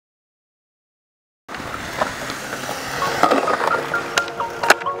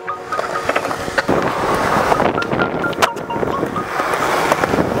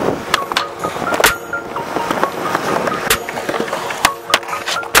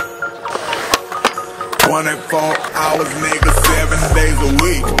24 hours, nigga, 7 days a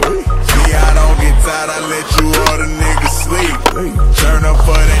week. See, I don't get tired, I let you other niggas sleep. Turn up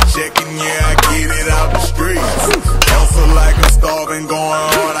for that check and yeah, I get it out the streets. Also like I'm starving, going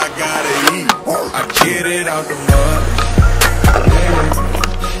hard, I gotta eat. I get it out the mud.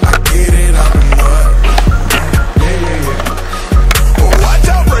 I get it out the mud. Well, watch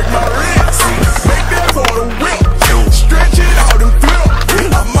out, break my wrist. Make that water whip. Stretch it out and flip.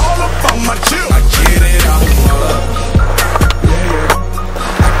 I'm all up on my chill. I get it out the mud.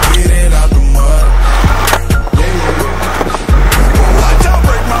 I get it out the mud. Well, watch out,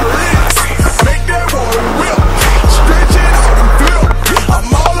 break my wrist. Make that water whip. Stretch it out and flip. I'm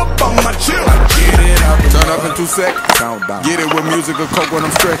all up on my chill. I get it out the mud. Turn up in 2 seconds. Get it with music or coke when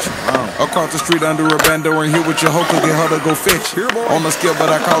I'm stretching. Across the street under a bando and here with your hoe, get her to go fetch it. On the scale, but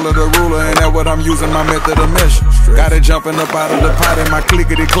I call it a ruler, and that's what I'm using, my method of measure. Got it jumping up out of the pot and my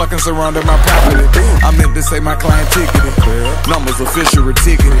clickety clucking surrounding my property. I meant to say my client ticketed. Numbers official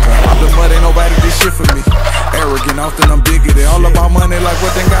ticketed. I'm the mud, ain't nobody did shit for me. Arrogant, often I'm bigoted. All about money like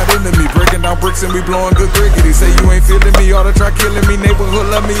what they got into me. Breaking down bricks and we blowing good crickety. Say you ain't feeling me, ought to try killing me. Neighborhood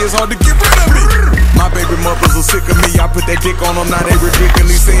love me, it's hard to get rid of me. My baby mothers are sick of me. I put that dick on them, now they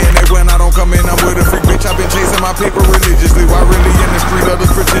ridiculously saying that when I don't come in, I'm with a freak bitch. I've been chasing my paper religiously. Why really in the street, others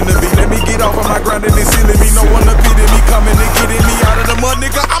pretend to be. Let me get off of my grind and they sealing me. No one pity me, coming and getting me out of the mud,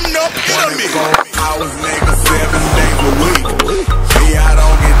 nigga. I'm not killing me. 24 hours, nigga, 7 days a week. See, I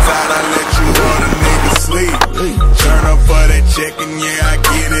don't get tired, I let you other niggas sleep. Turn up for that check and yeah, I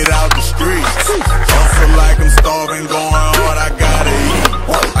get it out the streets. Also like I'm starving, going hard, I gotta eat.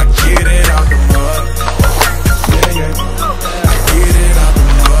 I get it out the mud. I get it out the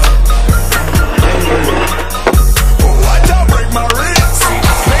mud. Watch out, break my wrist.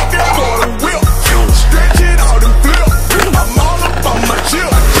 Make that water whip. Stretch it out and flip. I'm all up on my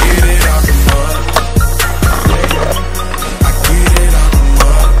chill. I get it out the mud. I get it out the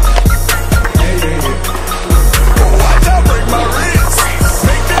mud. Watch out, break my wrist.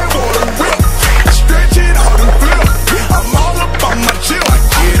 Make that water whip. Stretch it out and flip. I'm all up on my chill. I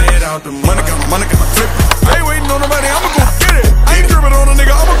get it out the mud. Money got my flip. I ain't waiting on nobody, I'ma go get it. I ain't dripping on a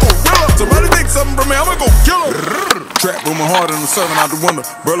nigga, I'ma go real up. Somebody think something from me, I'ma go kill him. Trap booming hard and I'm serving out the window.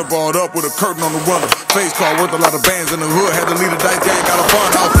 Brother balled up with a curtain on the window. Face card worth a lot of bands in the hood. Had to lead a dice gang, got a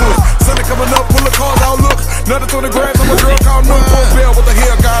barn out foot. Sunday coming up, pull the cars out, look. Nothing through the grass, I'm a girl called Nook. Post bell, what the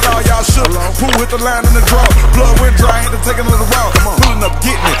hell, got all y'all shook. Pool hit the line in the draw. Blood went dry, had to take another route. Pulling up,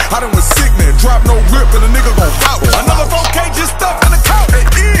 getting it. I done was sickening. Drop no rip and a nigga gon' vouch. Another 4K just stuck in the couch.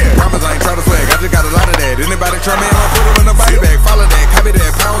 Promise I ain't try to swag, I just got a lot of that. Anybody try me, I'll put them in the body bag. Follow that, copy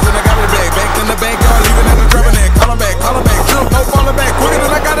that. Pounds in the garbage bag. Back in the backyard, leaving in the trapping that. Call 'em back, jump, no falling back. Quicker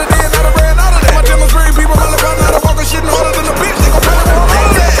than I got it in, out of ran out of that. My gym is free, people running about now. The walking shit harder than a bitch. They gon' run all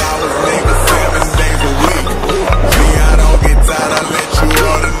of that. Hours, nigga, 7 days a week. See, I don't get tired, I let you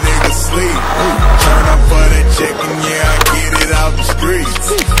other niggas sleep. Turn up for that check and yeah, I get it out the streets.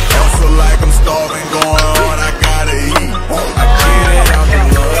 Also like I'm starving, going